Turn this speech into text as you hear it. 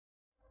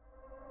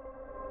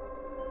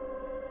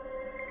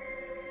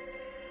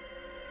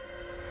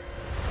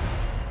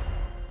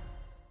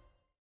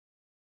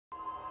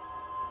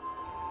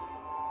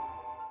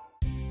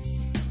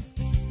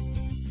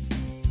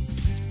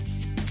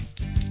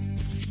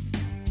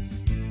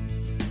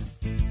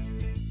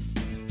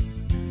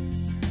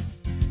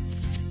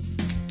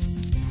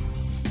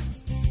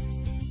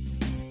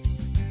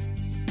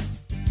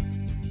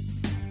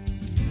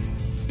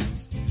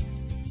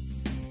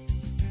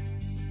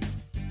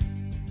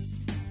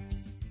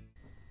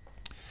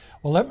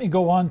Well, let me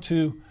go on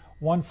to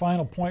one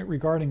final point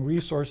regarding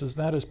resources,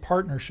 that is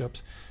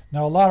partnerships.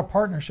 Now, a lot of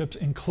partnerships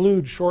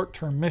include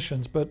short-term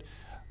missions, but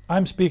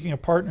I'm speaking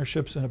of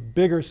partnerships in a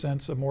bigger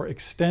sense, a more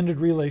extended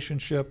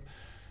relationship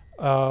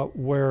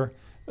where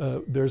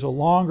there's a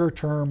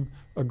longer-term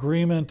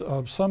agreement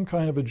of some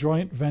kind of a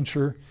joint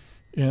venture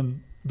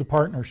in the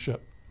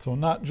partnership. So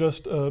not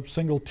just a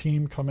single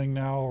team coming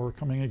now or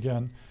coming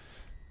again,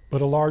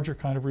 but a larger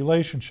kind of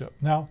relationship.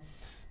 Now,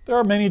 there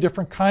are many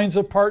different kinds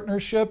of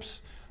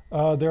partnerships.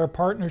 There are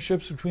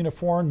partnerships between a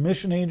foreign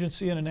mission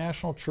agency and a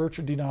national church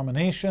or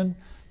denomination.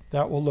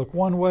 That will look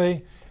one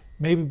way.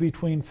 Maybe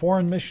between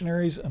foreign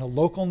missionaries and a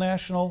local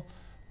national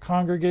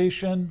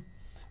congregation,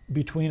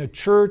 between a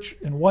church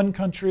in one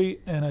country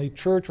and a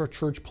church or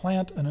church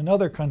plant in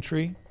another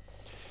country.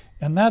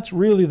 And that's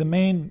really the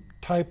main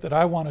type that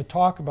I want to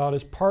talk about,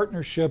 is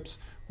partnerships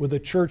with a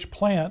church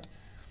plant.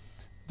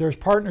 There's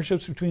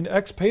partnerships between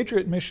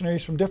expatriate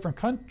missionaries from different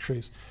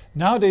countries.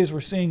 Nowadays,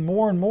 we're seeing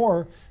more and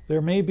more,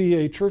 there may be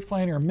a church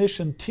plant or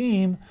mission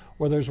team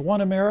where there's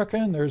one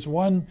American, there's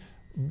one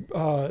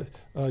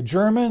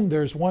German,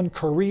 there's one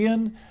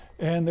Korean,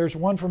 and there's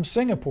one from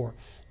Singapore.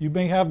 You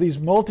may have these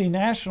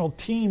multinational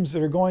teams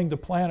that are going to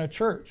plant a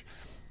church.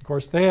 Of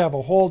course, they have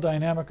a whole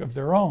dynamic of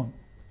their own.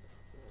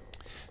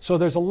 So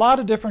there's a lot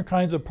of different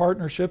kinds of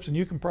partnerships, and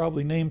you can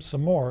probably name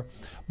some more.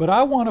 But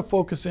I want to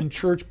focus in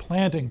church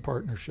planting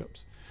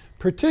partnerships,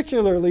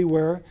 particularly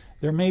where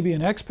there may be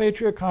an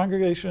expatriate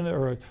congregation,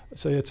 or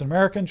say it's an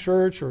American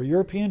church or a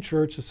European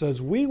church that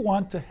says, we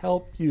want to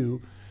help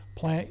you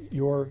plant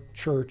your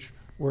church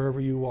wherever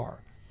you are.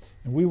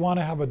 And we want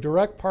to have a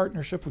direct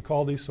partnership. We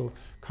call these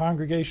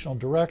congregational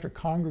direct or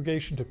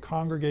congregation to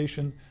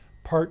congregation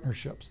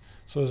partnerships.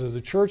 So there's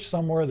a church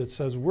somewhere that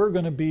says, we're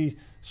going to be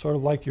sort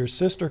of like your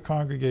sister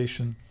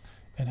congregation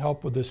and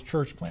help with this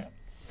church plant.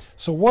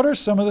 So what are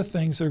some of the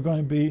things that are going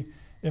to be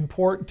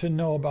important to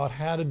know about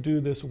how to do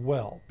this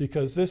well?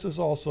 Because this is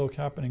also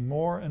happening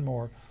more and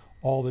more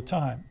all the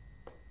time.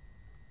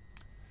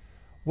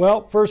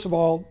 Well, first of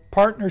all,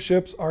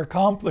 partnerships are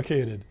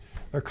complicated.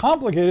 They're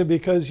complicated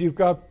because you've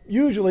got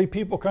usually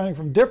people coming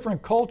from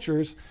different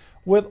cultures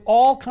with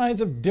all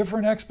kinds of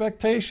different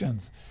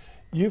expectations.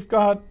 You've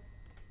got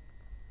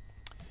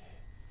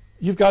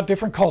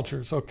different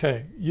cultures,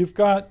 okay. You've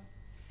got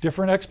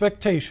different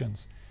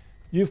expectations.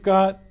 You've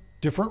got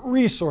different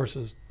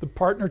resources. The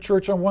partner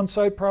church on one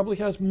side probably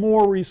has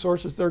more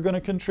resources they're going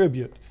to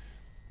contribute.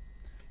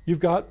 You've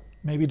got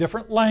maybe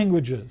different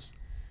languages,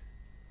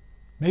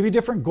 maybe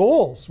different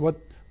goals.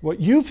 What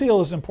you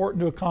feel is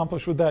important to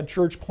accomplish with that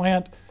church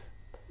plant,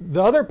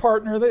 the other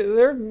partner,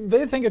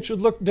 they think it should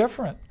look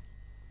different.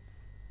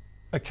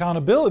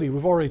 Accountability,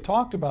 we've already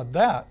talked about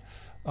that.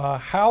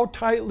 How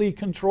tightly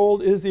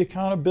controlled is the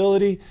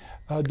accountability?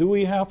 Do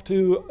we have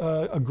to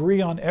agree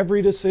on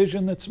every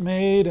decision that's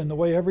made and the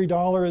way every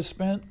dollar is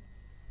spent?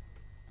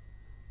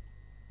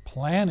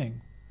 Planning.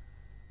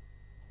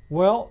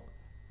 Well,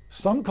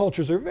 some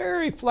cultures are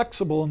very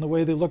flexible in the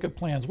way they look at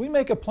plans. We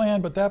make a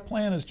plan, but that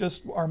plan is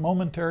just our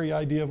momentary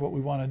idea of what we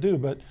want to do.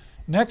 But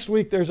next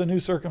week there's a new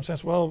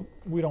circumstance. Well,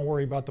 we don't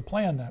worry about the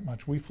plan that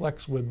much. We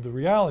flex with the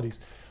realities.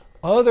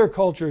 Other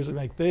cultures,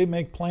 they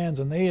make plans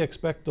and they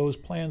expect those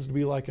plans to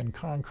be like in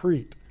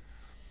concrete.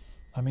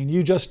 I mean,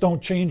 you just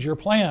don't change your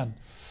plan.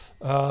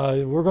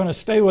 We're going to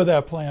stay with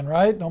that plan,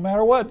 right? No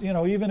matter what,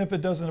 even if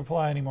it doesn't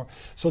apply anymore.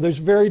 So there's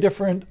very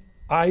different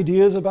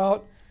ideas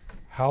about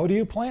how do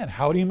you plan?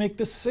 How do you make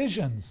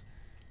decisions?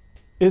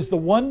 Is the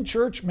one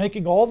church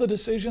making all the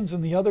decisions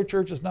and the other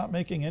church is not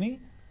making any?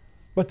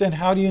 But then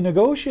how do you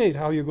negotiate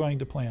how you're going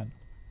to plan?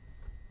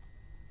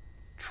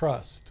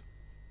 Trust.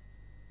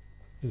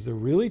 Is there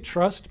really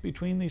trust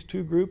between these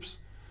two groups?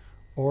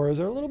 Or is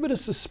there a little bit of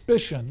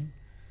suspicion?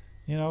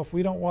 If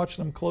we don't watch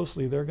them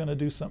closely, they're going to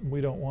do something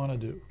we don't want to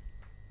do.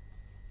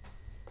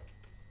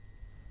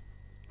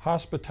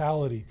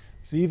 Hospitality.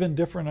 There's even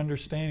different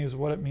understandings of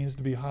what it means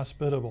to be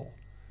hospitable.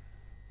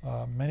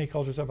 Many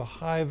cultures have a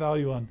high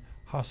value on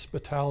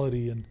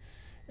hospitality,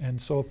 and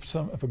so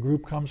if a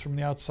group comes from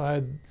the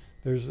outside,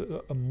 there's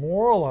a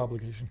moral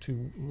obligation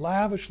to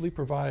lavishly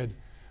provide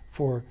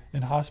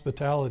in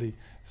hospitality,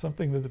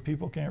 something that the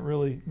people can't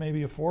really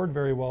maybe afford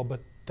very well, but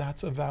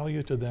that's a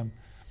value to them.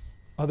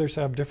 Others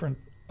have different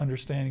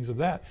understandings of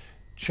that.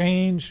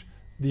 Change,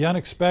 the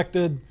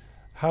unexpected,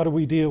 how do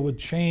we deal with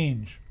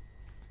change?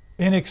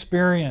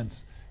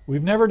 Inexperience.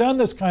 We've never done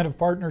this kind of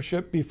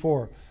partnership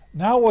before.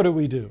 Now what do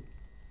we do?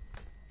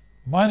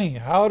 Money,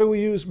 how do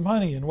we use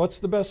money, and what's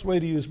the best way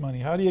to use money?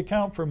 How do you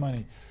account for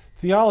money?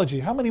 Theology,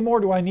 how many more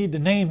do I need to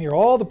name here?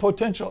 All the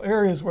potential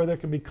areas where there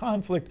can be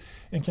conflict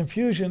and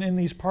confusion in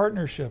these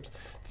partnerships.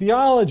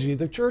 Theology,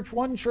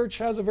 one church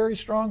has a very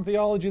strong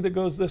theology that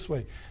goes this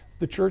way.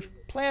 The church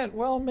plant,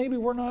 well, maybe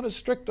we're not as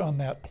strict on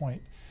that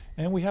point.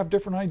 And we have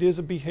different ideas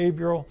of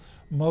behavioral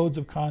modes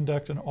of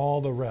conduct and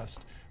all the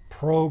rest.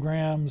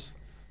 Programs,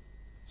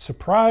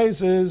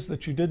 surprises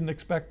that you didn't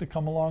expect to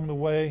come along the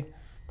way.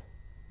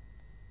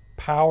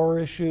 Power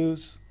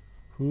issues,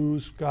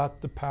 who's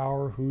got the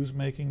power, who's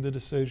making the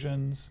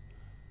decisions,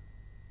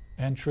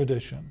 and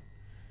tradition.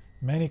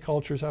 Many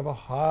cultures have a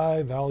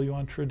high value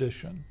on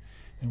tradition,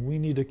 and we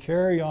need to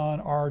carry on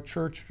our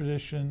church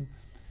tradition.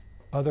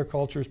 Other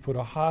cultures put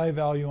a high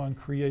value on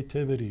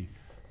creativity.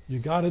 You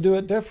got to do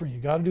it different.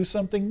 You got to do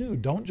something new.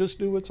 Don't just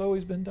do what's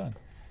always been done.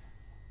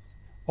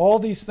 All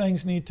these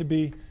things need to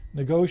be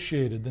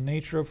negotiated. The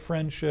nature of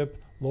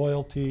friendship,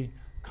 loyalty,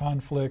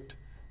 conflict,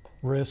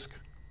 risk,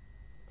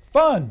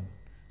 fun.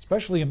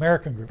 Especially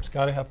American groups,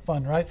 got to have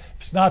fun, right?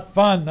 If it's not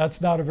fun,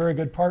 that's not a very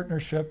good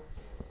partnership.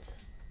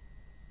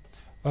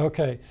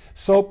 Okay,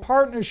 so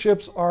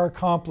partnerships are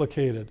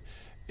complicated.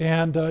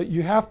 And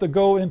you have to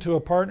go into a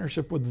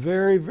partnership with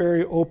very,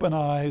 very open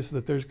eyes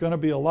that there's going to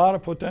be a lot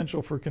of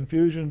potential for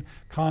confusion,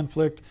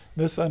 conflict,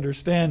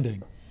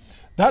 misunderstanding.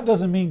 That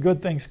doesn't mean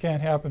good things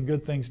can't happen.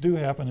 Good things do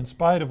happen in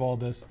spite of all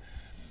this.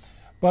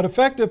 But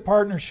effective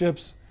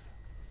partnerships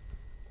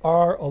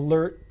are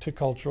alert to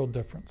cultural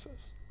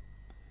differences.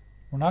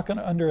 We're not going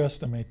to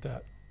underestimate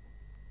that.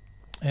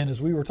 And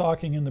as we were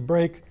talking in the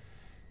break,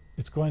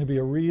 it's going to be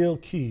a real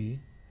key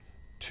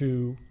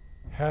to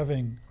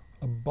having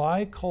a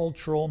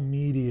bicultural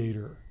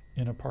mediator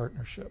in a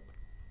partnership.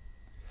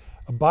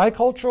 A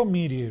bicultural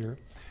mediator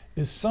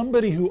is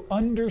somebody who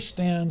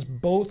understands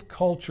both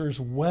cultures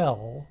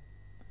well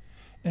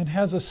and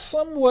has a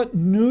somewhat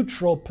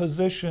neutral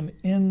position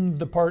in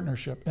the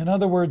partnership. In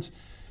other words,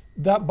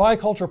 that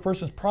bicultural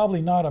person is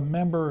probably not a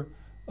member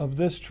of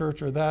this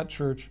church or that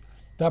church.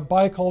 That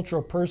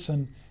bicultural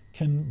person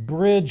can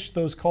bridge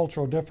those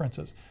cultural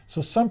differences.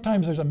 So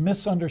sometimes there's a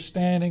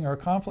misunderstanding or a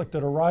conflict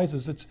that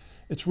arises.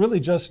 It's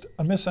really just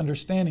a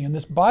misunderstanding. And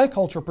this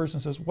bicultural person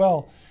says,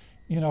 well,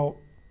 you know,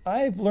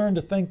 I've learned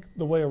to think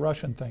the way a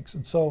Russian thinks.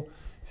 And so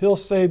he'll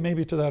say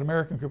maybe to that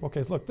American group,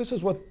 okay, look, this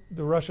is what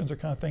the Russians are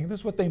kind of thinking. This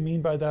is what they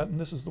mean by that, and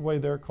this is the way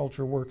their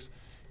culture works.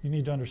 You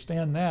need to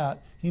understand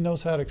that. He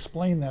knows how to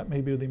explain that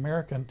maybe to the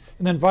American.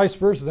 And then vice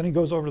versa. Then he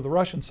goes over to the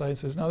Russian side and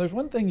says, now there's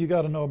one thing you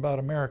got to know about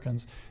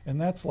Americans, and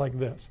that's like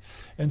this.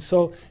 And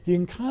so he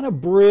can kind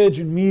of bridge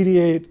and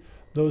mediate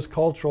those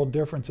cultural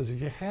differences.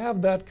 If you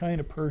have that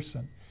kind of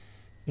person,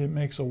 it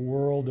makes a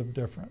world of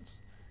difference.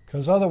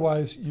 Because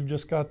otherwise, you've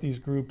just got these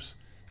groups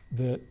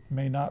that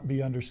may not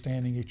be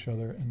understanding each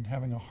other and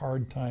having a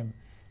hard time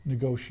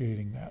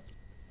negotiating that.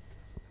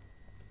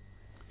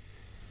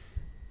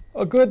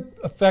 A good,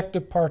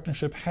 effective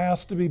partnership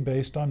has to be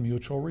based on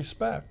mutual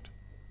respect.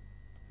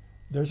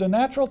 There's a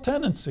natural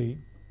tendency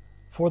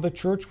for the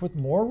church with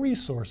more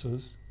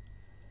resources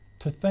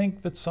to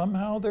think that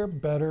somehow they're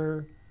better,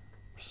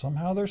 or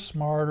somehow they're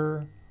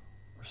smarter,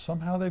 or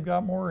somehow they've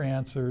got more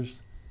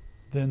answers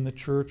than the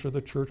church or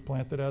the church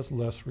plant that has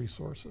less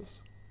resources.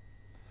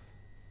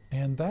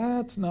 And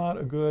that's not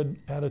a good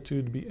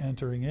attitude to be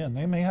entering in.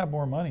 They may have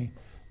more money.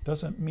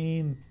 Doesn't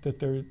mean that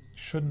they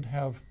shouldn't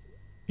have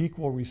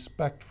equal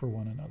respect for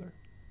one another.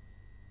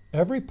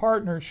 Every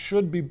partner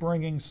should be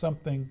bringing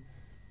something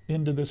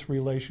into this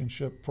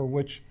relationship for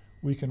which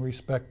we can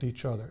respect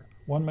each other.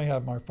 One may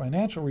have more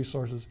financial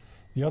resources,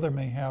 the other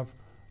may have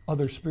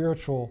other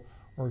spiritual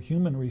or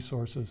human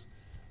resources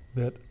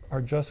that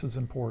are just as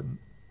important.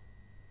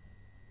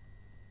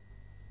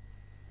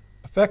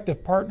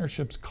 Effective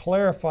partnerships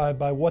clarify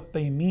by what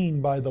they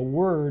mean by the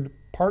word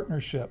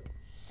partnership.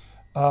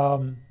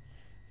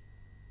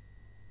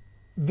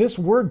 This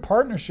word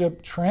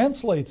partnership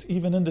translates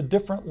even into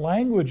different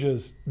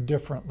languages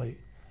differently.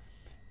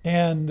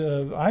 And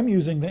I'm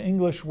using the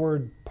English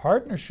word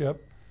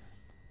partnership.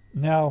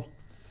 Now,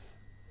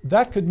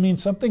 that could mean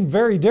something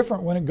very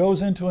different when it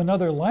goes into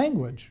another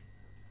language.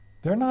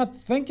 They're not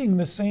thinking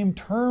the same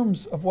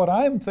terms of what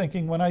I'm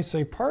thinking when I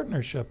say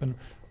partnership. And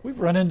we've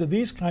run into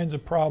these kinds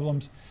of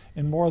problems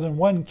in more than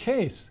one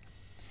case.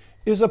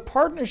 Is a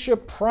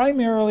partnership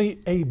primarily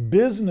a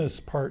business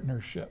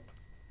partnership?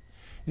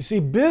 You see,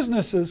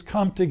 businesses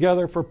come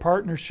together for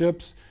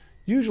partnerships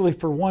usually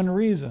for one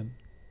reason,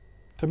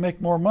 to make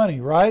more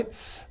money, right?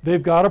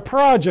 They've got a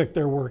project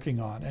they're working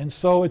on, and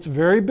so it's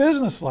very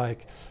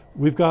businesslike.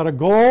 We've got a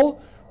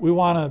goal, we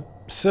want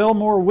to sell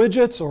more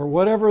widgets or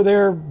whatever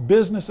their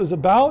business is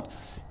about,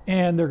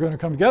 and they're going to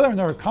come together and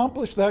they'll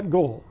accomplish that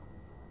goal.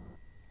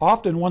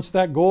 Often, once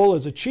that goal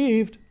is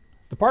achieved,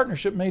 the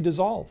partnership may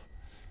dissolve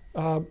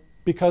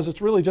because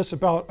it's really just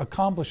about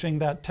accomplishing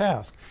that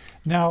task.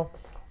 Now,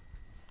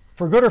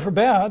 for good or for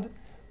bad,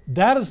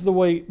 that is the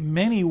way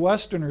many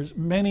Westerners,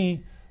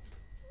 many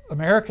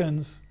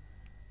Americans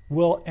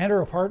will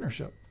enter a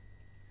partnership.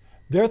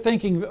 They're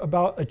thinking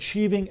about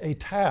achieving a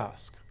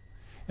task.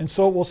 And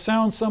so it will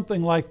sound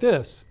something like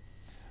this.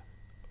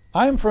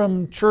 I'm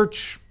from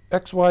church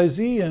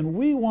XYZ and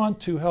we want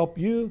to help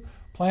you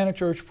plant a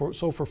church.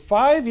 So for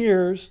 5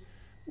 years,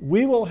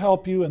 we will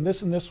help you in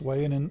this and this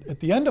way. And at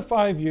the end of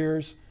 5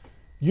 years,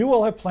 you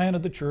will have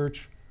planted the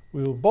church.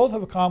 We will both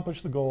have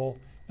accomplished the goal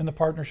and the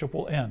partnership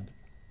will end.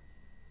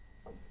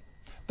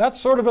 That's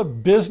sort of a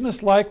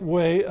business-like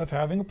way of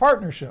having a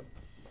partnership.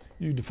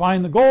 You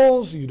define the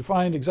goals, you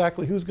define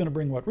exactly who's going to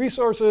bring what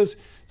resources,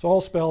 it's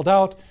all spelled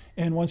out,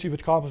 and once you've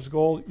accomplished the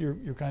goal,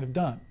 you're kind of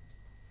done.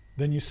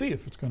 Then you see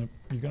if you're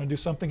going to do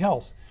something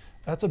else.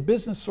 That's a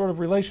business sort of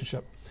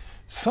relationship.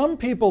 Some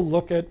people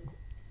look at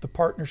the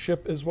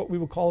partnership as what we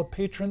would call a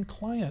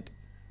patron-client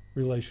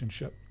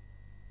relationship.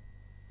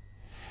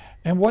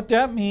 And what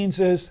that means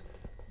is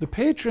the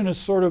patron is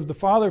sort of the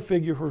father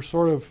figure who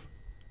sort of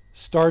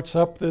starts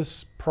up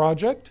this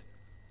project,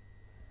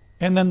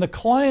 and then the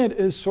client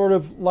is sort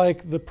of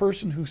like the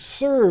person who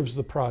serves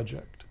the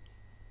project.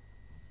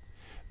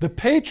 The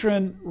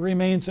patron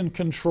remains in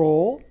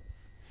control,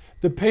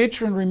 the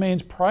patron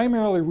remains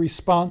primarily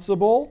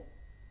responsible,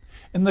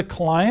 and the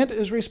client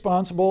is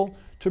responsible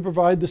to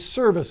provide the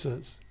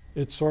services.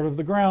 It's sort of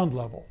the ground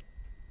level.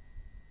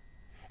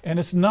 And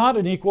it's not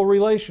an equal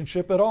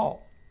relationship at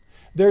all.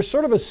 There's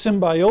sort of a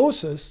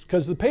symbiosis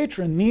because the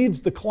patron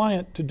needs the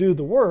client to do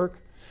the work.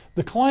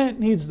 The client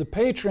needs the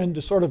patron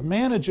to sort of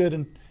manage it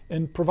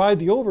and provide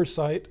the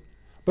oversight,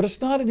 but it's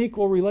not an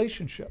equal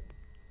relationship.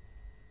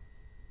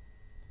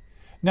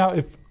 Now,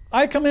 if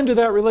I come into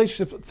that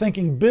relationship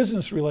thinking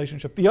business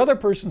relationship, the other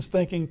person's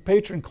thinking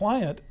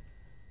patron-client,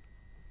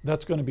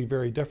 that's going to be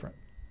very different.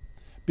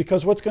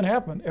 Because what's going to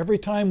happen? Every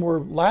time we're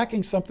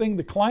lacking something,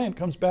 the client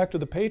comes back to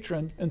the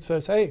patron and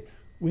says, hey,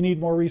 we need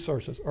more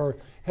resources, or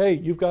hey,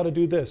 you've got to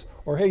do this,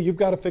 or hey, you've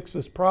got to fix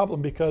this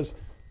problem, because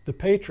the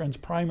patron's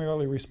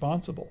primarily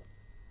responsible,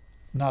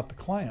 not the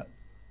client.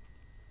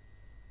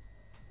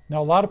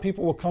 Now, a lot of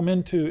people will come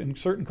into, in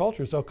certain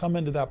cultures, they'll come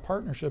into that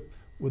partnership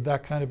with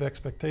that kind of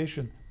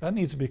expectation. That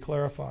needs to be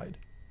clarified.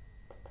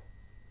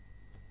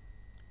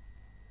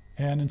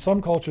 And in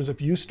some cultures,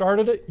 if you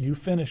started it, you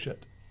finish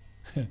it.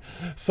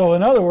 So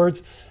in other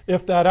words,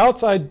 if that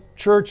outside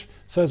church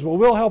says, well,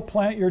 we'll help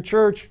plant your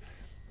church,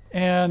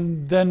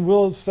 and then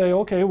we'll say,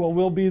 okay, well,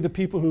 we'll be the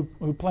people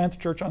who plant the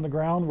church on the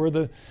ground. We're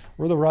the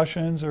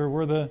Russians, or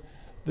we're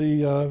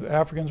the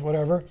Africans,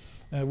 whatever.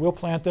 We'll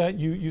plant that.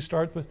 You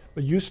start,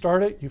 but you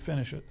start it, you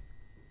finish it.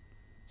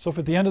 So if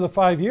at the end of the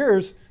 5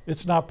 years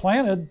it's not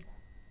planted,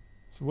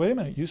 so wait a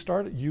minute, you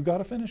start it, you got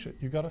to finish it.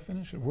 You got to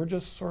finish it. We're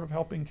just sort of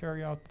helping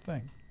carry out the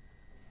thing.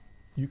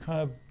 You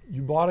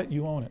bought it,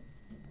 you own it.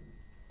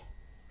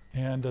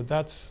 And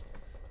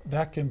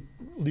that can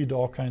lead to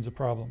all kinds of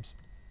problems.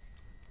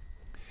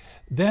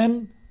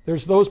 Then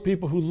there's those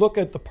people who look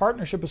at the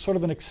partnership as sort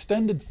of an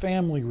extended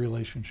family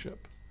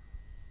relationship.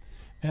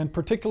 And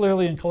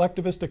particularly in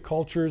collectivistic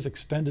cultures,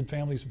 extended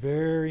family is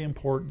very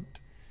important.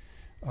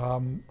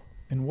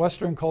 In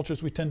Western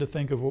cultures, we tend to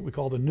think of what we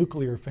call the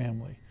nuclear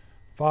family.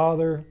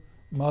 Father,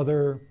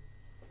 mother,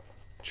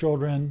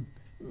 children,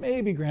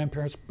 maybe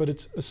grandparents, but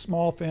it's a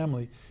small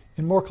family.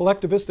 In more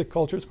collectivistic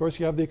cultures, of course,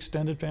 you have the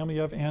extended family.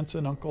 You have aunts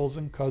and uncles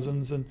and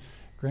cousins and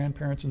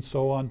grandparents and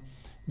so on,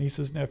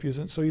 nieces, nephews.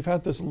 And so you've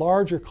had this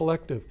larger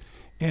collective.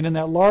 And in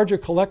that larger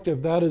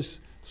collective, that is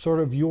sort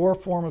of your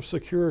form of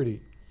security,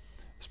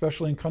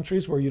 especially in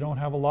countries where you don't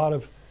have a lot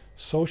of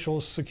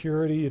social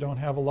security, you don't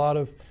have a lot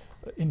of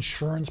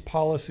insurance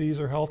policies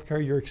or health care.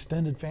 Your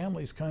extended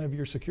family is kind of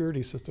your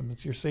security system.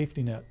 It's your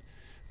safety net.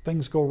 If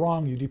things go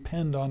wrong, you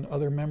depend on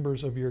other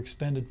members of your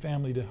extended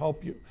family to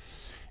help you.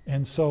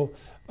 And so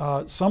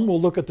some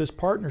will look at this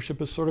partnership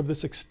as sort of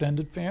this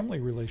extended family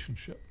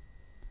relationship.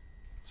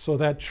 So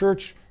that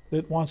church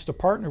that wants to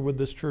partner with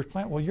this church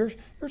plant, well, you're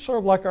sort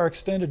of like our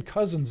extended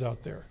cousins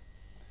out there.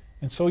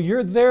 And so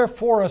you're there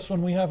for us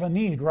when we have a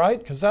need, right?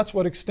 Because that's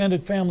what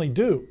extended family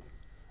do.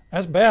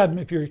 That's bad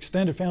if your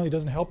extended family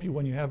doesn't help you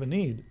when you have a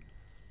need.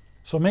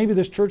 So maybe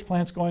this church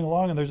plant's going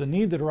along and there's a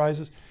need that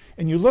arises,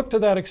 and you look to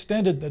that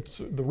extended, that's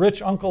the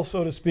rich uncle,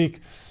 so to speak,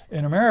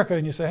 in America,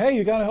 and you say, hey,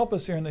 you got to help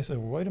us here. And they say,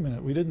 well, wait a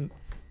minute,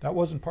 that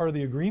wasn't part of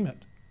the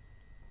agreement.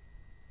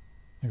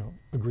 You go,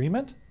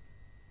 agreement?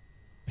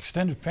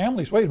 Extended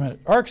families, wait a minute.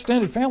 Our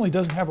extended family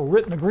doesn't have a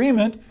written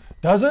agreement,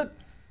 does it?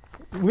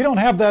 We don't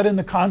have that in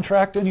the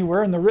contract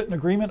anywhere in the written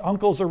agreement.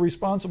 Uncles are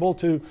responsible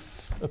to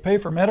pay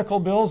for medical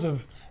bills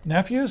of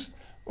nephews.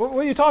 What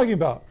are you talking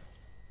about?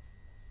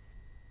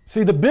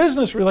 See, the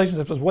business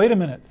relationship says, wait a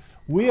minute,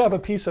 we have a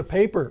piece of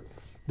paper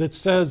that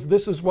says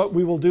this is what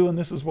we will do and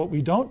this is what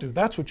we don't do.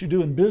 That's what you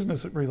do in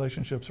business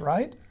relationships,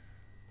 right?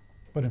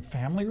 But in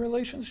family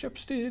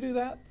relationships, do you do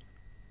that?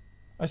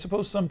 I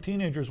suppose some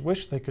teenagers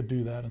wish they could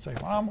do that and say,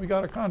 Mom, we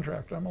got a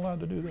contract, I'm allowed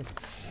to do this.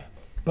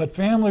 But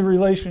family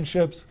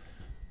relationships,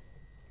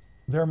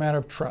 they're a matter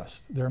of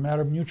trust. They're a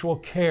matter of mutual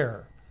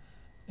care.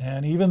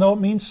 And even though it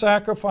means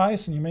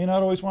sacrifice, and you may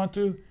not always want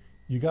to,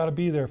 you got to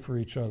be there for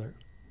each other.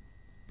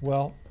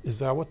 Well, is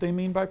that what they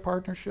mean by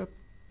partnership?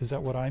 Is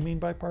that what I mean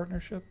by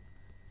partnership?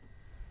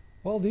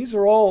 Well, these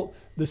are all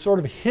the sort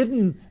of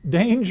hidden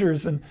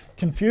dangers and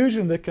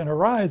confusion that can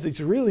arise that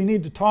you really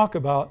need to talk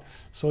about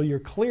so you're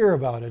clear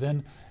about it.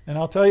 And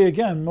I'll tell you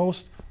again,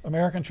 most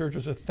American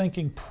churches are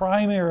thinking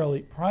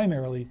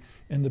primarily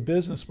in the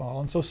business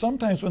model. And so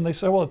sometimes when they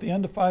say, well, at the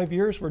end of 5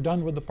 years, we're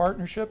done with the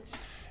partnership,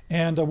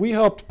 and we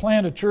helped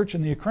plant a church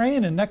in the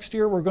Ukraine, and next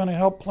year we're going to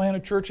help plant a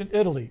church in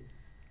Italy.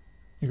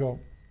 You go,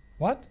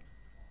 what?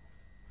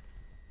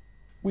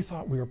 We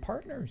thought we were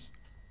partners.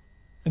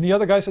 And the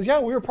other guy says, yeah,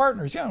 we were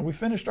partners. Yeah, we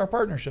finished our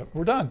partnership.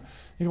 We're done.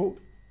 You go,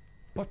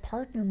 but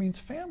partner means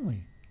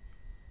family.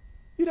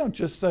 You don't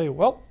just say,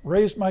 well,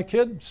 raised my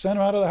kid, sent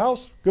him out of the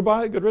house,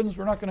 goodbye, good riddance,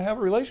 we're not going to have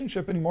a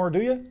relationship anymore,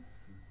 do you?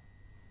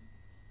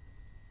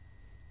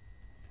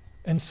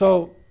 And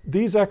so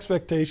these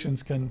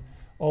expectations can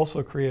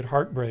also create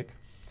heartbreak,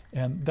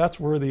 and that's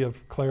worthy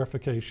of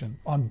clarification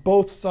on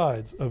both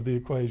sides of the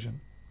equation.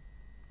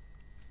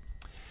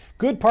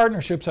 Good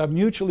partnerships have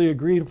mutually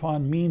agreed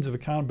upon means of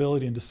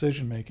accountability and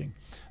decision making.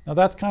 Now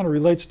that kind of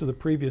relates to the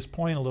previous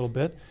point a little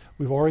bit.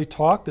 We've already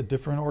talked that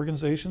different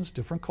organizations,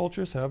 different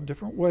cultures have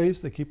different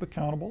ways they keep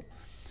accountable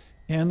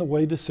and the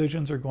way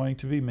decisions are going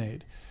to be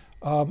made.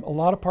 A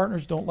lot of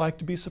partners don't like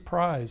to be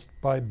surprised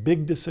by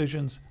big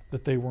decisions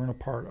that they weren't a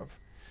part of.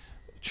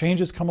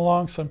 Changes come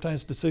along,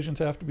 sometimes decisions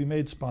have to be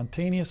made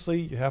spontaneously,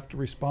 you have to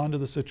respond to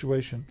the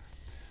situation.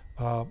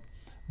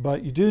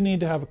 But you do need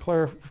to have a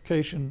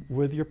clarification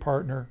with your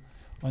partner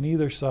on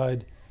either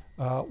side.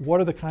 What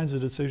are the kinds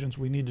of decisions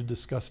we need to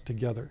discuss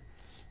together?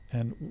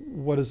 And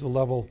what is the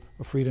level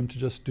of freedom to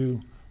just do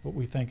what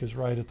we think is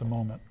right at the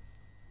moment?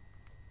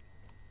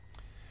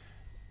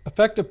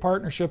 Effective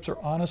partnerships are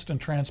honest and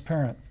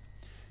transparent.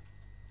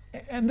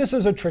 And this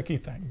is a tricky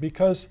thing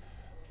because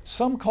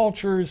some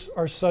cultures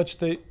are such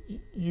that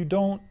you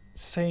don't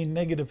say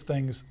negative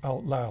things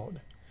out loud.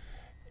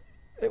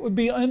 It would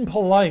be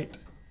impolite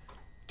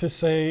to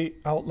say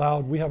out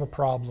loud, we have a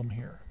problem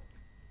here.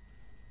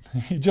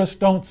 You just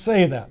don't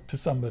say that to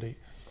somebody,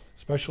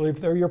 especially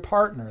if they're your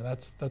partner.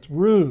 That's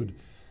rude.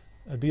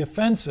 That'd be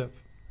offensive.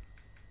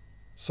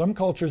 Some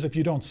cultures, if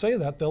you don't say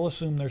that, they'll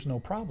assume there's no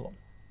problem.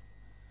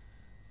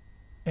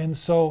 And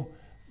so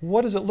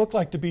what does it look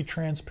like to be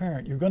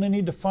transparent? You're going to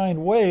need to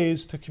find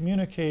ways to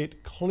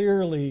communicate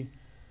clearly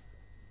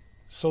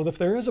so that if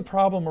there is a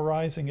problem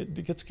arising, it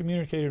gets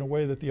communicated in a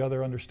way that the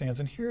other understands.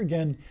 And here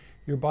again,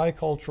 your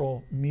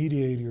bicultural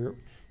mediator,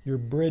 your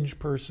bridge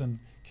person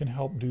can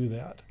help do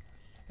that.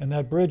 And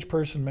that bridge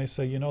person may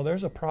say, you know,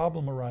 there's a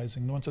problem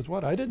arising. No one says,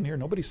 what? I didn't hear.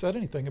 Nobody said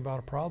anything about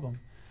a problem.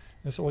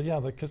 And so, well, yeah,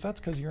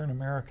 that's because you're an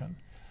American.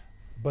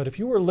 But if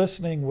you were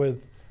listening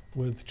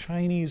with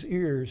Chinese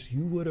ears,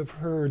 you would have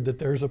heard that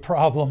there's a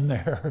problem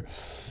there.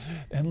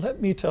 And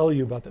let me tell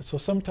you about that. So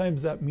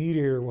sometimes that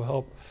mediator will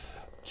help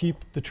keep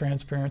the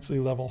transparency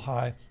level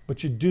high,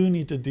 but you do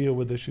need to deal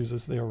with issues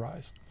as they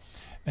arise.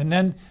 And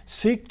then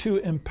seek to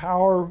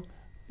empower,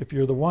 if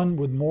you're the one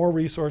with more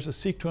resources,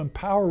 seek to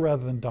empower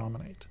rather than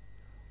dominate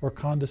or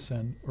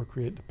condescend or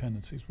create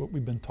dependencies, what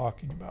we've been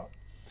talking about.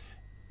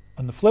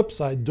 On the flip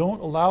side, don't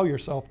allow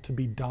yourself to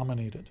be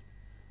dominated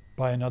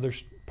by another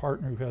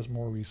partner who has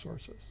more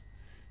resources.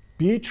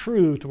 Be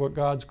true to what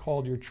God's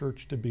called your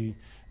church to be.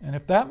 And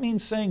if that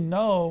means saying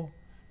no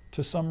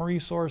to some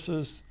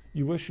resources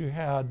you wish you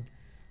had,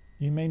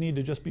 you may need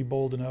to just be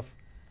bold enough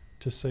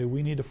to say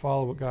we need to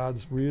follow what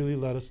God's really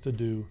led us to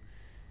do,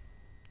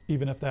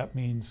 even if that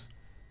means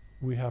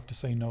we have to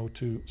say no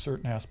to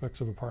certain aspects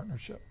of a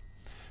partnership.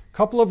 A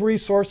couple of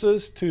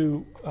resources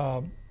to,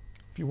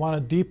 if you want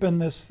to deepen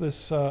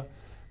this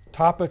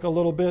topic a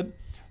little bit.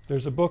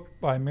 There's a book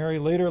by Mary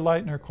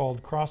Lader-Leitner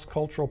called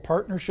Cross-Cultural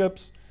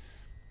Partnerships.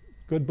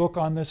 Good book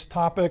on this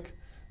topic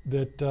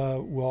that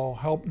will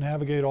help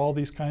navigate all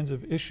these kinds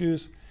of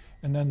issues.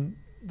 And then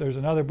there's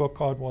another book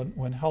called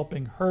When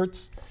Helping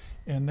Hurts.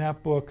 And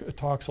that book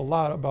talks a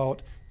lot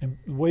about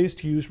ways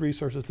to use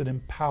resources that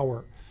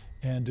empower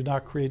and do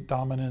not create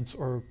dominance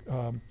or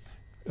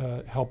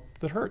help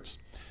that hurts.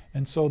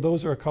 And so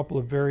those are a couple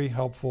of very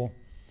helpful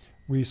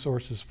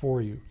resources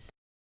for you.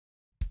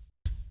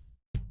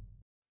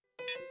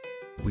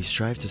 We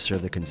strive to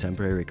serve the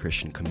contemporary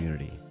Christian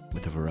community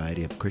with a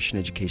variety of Christian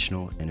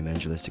educational and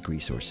evangelistic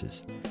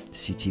resources. To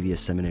see TVS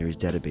Seminary's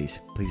database,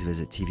 please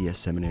visit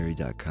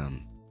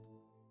tvsseminary.com.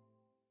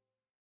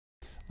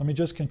 Let me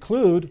just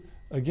conclude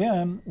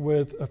again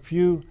with a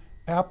few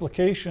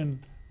application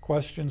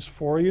questions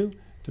for you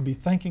to be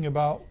thinking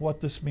about what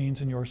this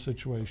means in your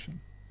situation.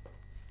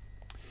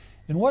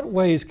 In what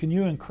ways can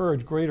you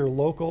encourage greater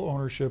local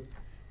ownership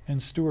and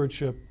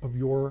stewardship of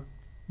your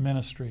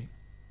ministry?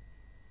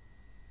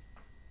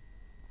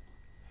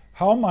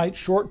 How might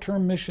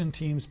short-term mission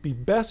teams be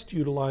best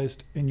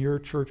utilized in your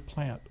church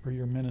plant or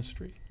your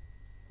ministry?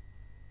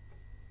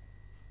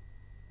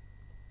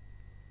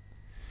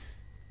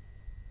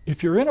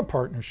 If you're in a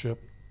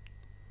partnership,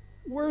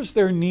 where's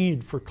their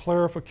need for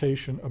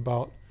clarification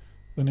about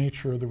the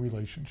nature of the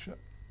relationship?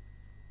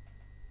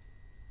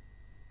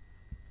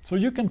 So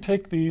you can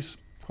take these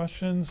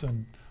questions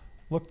and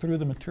look through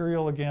the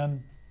material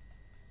again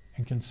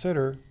and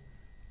consider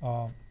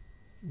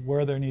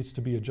where there needs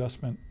to be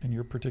adjustment in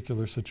your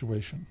particular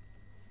situation.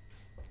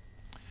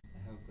 I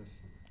have a question.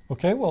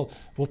 Okay, well,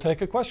 we'll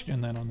take a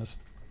question then on this.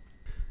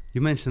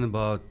 You mentioned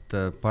about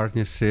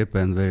partnership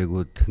and very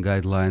good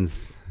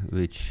guidelines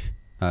which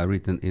are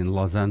written in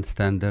Lausanne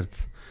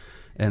standards,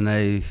 and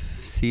I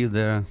see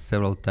there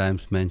several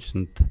times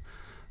mentioned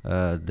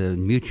the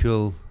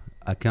mutual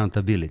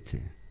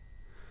accountability.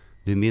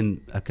 Do you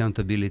mean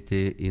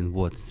accountability in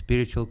what?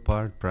 Spiritual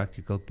part,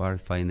 practical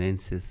part,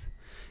 finances?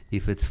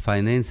 If it's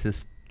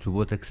finances, to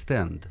what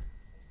extent?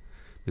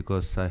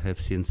 Because I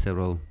have seen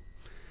several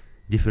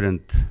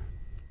different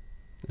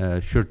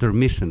short-term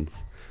missions.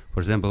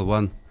 For example,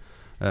 one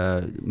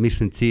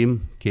mission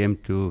team came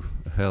to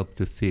help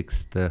to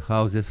fix the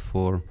houses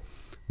for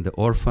the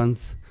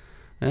orphans,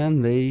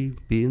 and they've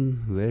been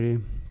very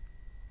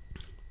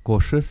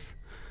cautious,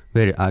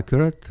 very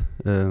accurate,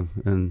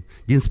 and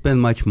didn't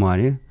spend much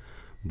money.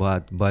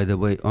 But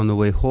on the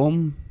way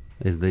home,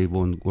 as they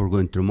were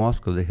going to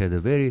Moscow, they had a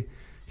very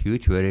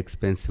huge, very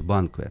expensive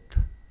banquet,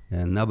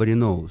 and nobody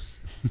knows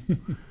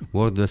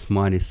was this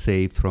money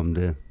saved from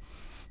the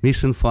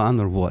mission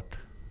fund or what.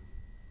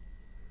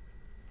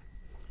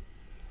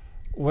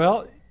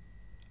 Well,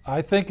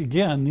 I think,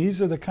 again,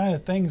 these are the kind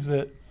of things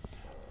that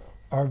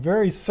are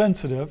very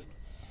sensitive,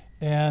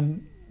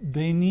 and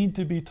they need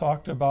to be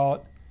talked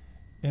about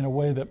in a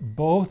way that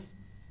both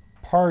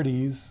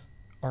parties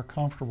are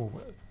comfortable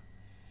with.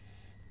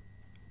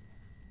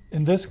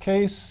 In this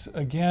case,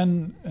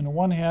 again, on the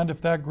one hand,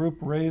 if that group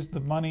raised the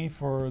money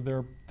for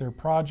their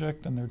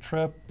project and their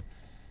trip,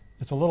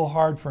 it's a little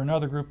hard for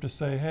another group to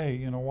say, hey,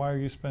 you know, why are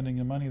you spending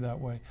your money that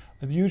way?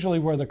 But usually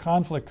where the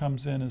conflict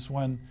comes in is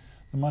when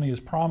the money is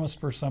promised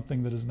for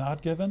something that is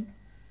not given.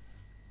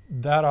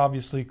 That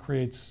obviously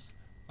creates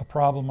a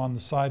problem on the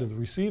side of the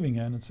receiving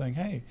end and saying,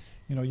 hey,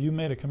 you know, you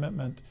made a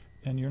commitment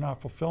and you're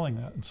not fulfilling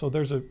that. And so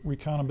there's a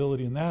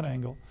accountability in that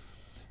angle.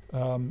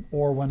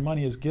 Or when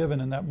money is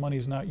given and that money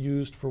is not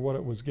used for what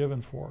it was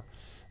given for.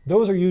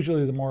 Those are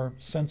usually the more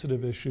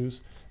sensitive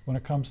issues when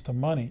it comes to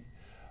money.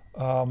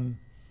 The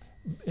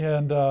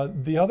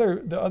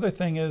other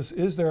thing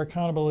is there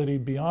accountability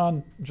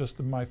beyond just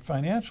my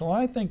financial?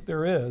 I think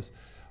there is.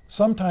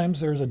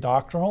 Sometimes there's a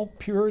doctrinal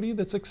purity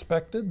that's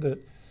expected, that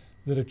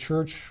a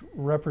church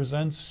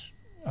represents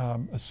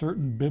a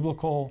certain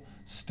biblical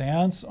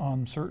stance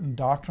on certain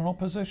doctrinal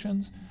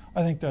positions.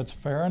 I think that's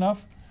fair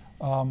enough.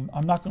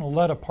 I'm not going to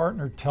let a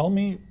partner tell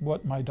me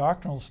what my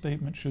doctrinal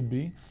statement should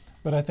be,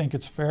 but I think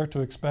it's fair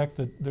to expect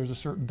that there's a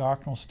certain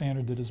doctrinal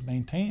standard that is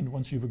maintained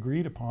once you've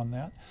agreed upon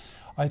that.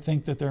 I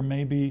think that there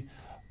may be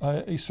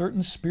a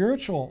certain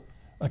spiritual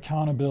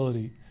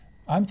accountability.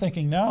 I'm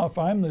thinking now, if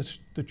I'm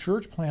the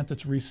church plant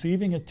that's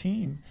receiving a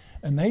team,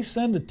 and they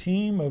send a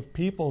team of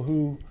people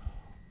who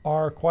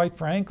are, quite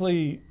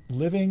frankly,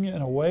 living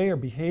in a way or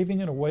behaving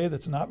in a way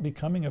that's not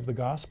becoming of the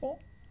gospel,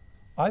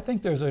 I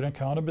think there's an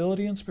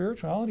accountability in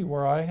spirituality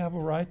where I have a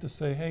right to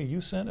say, hey,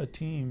 you sent a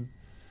team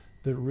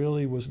that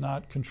really was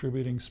not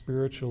contributing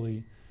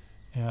spiritually,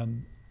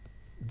 and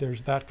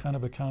there's that kind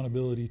of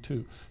accountability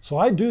too. So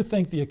I do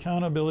think the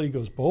accountability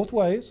goes both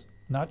ways,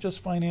 not just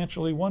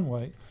financially one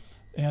way,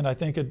 and I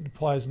think it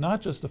applies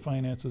not just to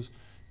finances,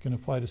 it can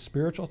apply to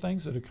spiritual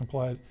things, it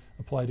can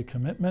apply to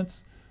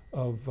commitments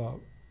of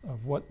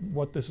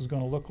what this is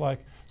going to look like.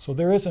 So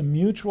there is a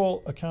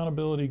mutual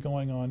accountability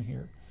going on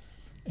here.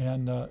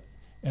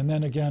 And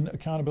then again,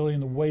 accountability in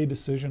the way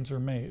decisions are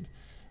made.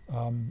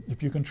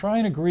 If you can try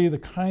and agree the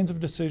kinds of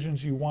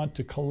decisions you want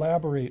to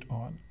collaborate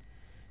on,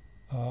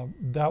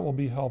 that will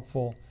be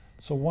helpful.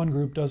 So one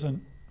group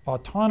doesn't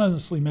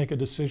autonomously make a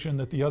decision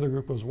that the other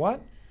group goes,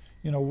 what?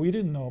 You know, we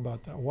didn't know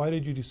about that. Why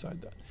did you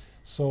decide that?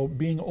 So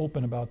being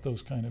open about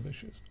those kind of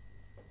issues.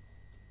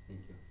 Thank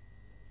you.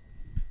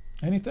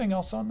 Anything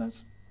else on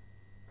this?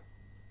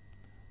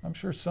 I'm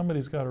sure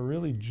somebody's got a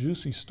really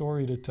juicy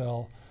story to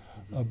tell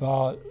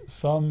about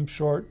some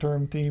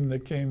short-term team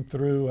that came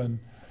through and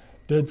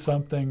did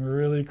something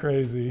really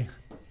crazy.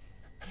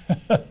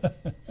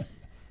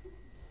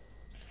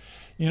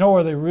 You know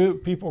where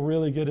people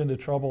really get into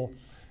trouble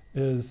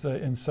is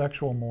in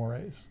sexual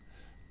mores.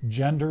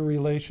 Gender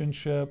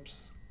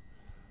relationships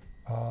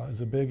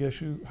is a big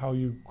issue. How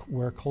you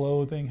wear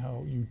clothing,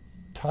 how you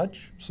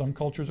touch. Some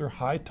cultures are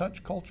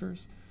high-touch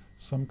cultures.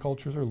 Some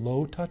cultures are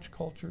low-touch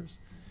cultures.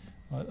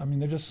 I mean,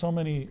 there's just so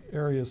many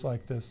areas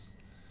like this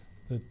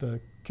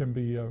that can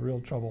be real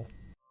trouble.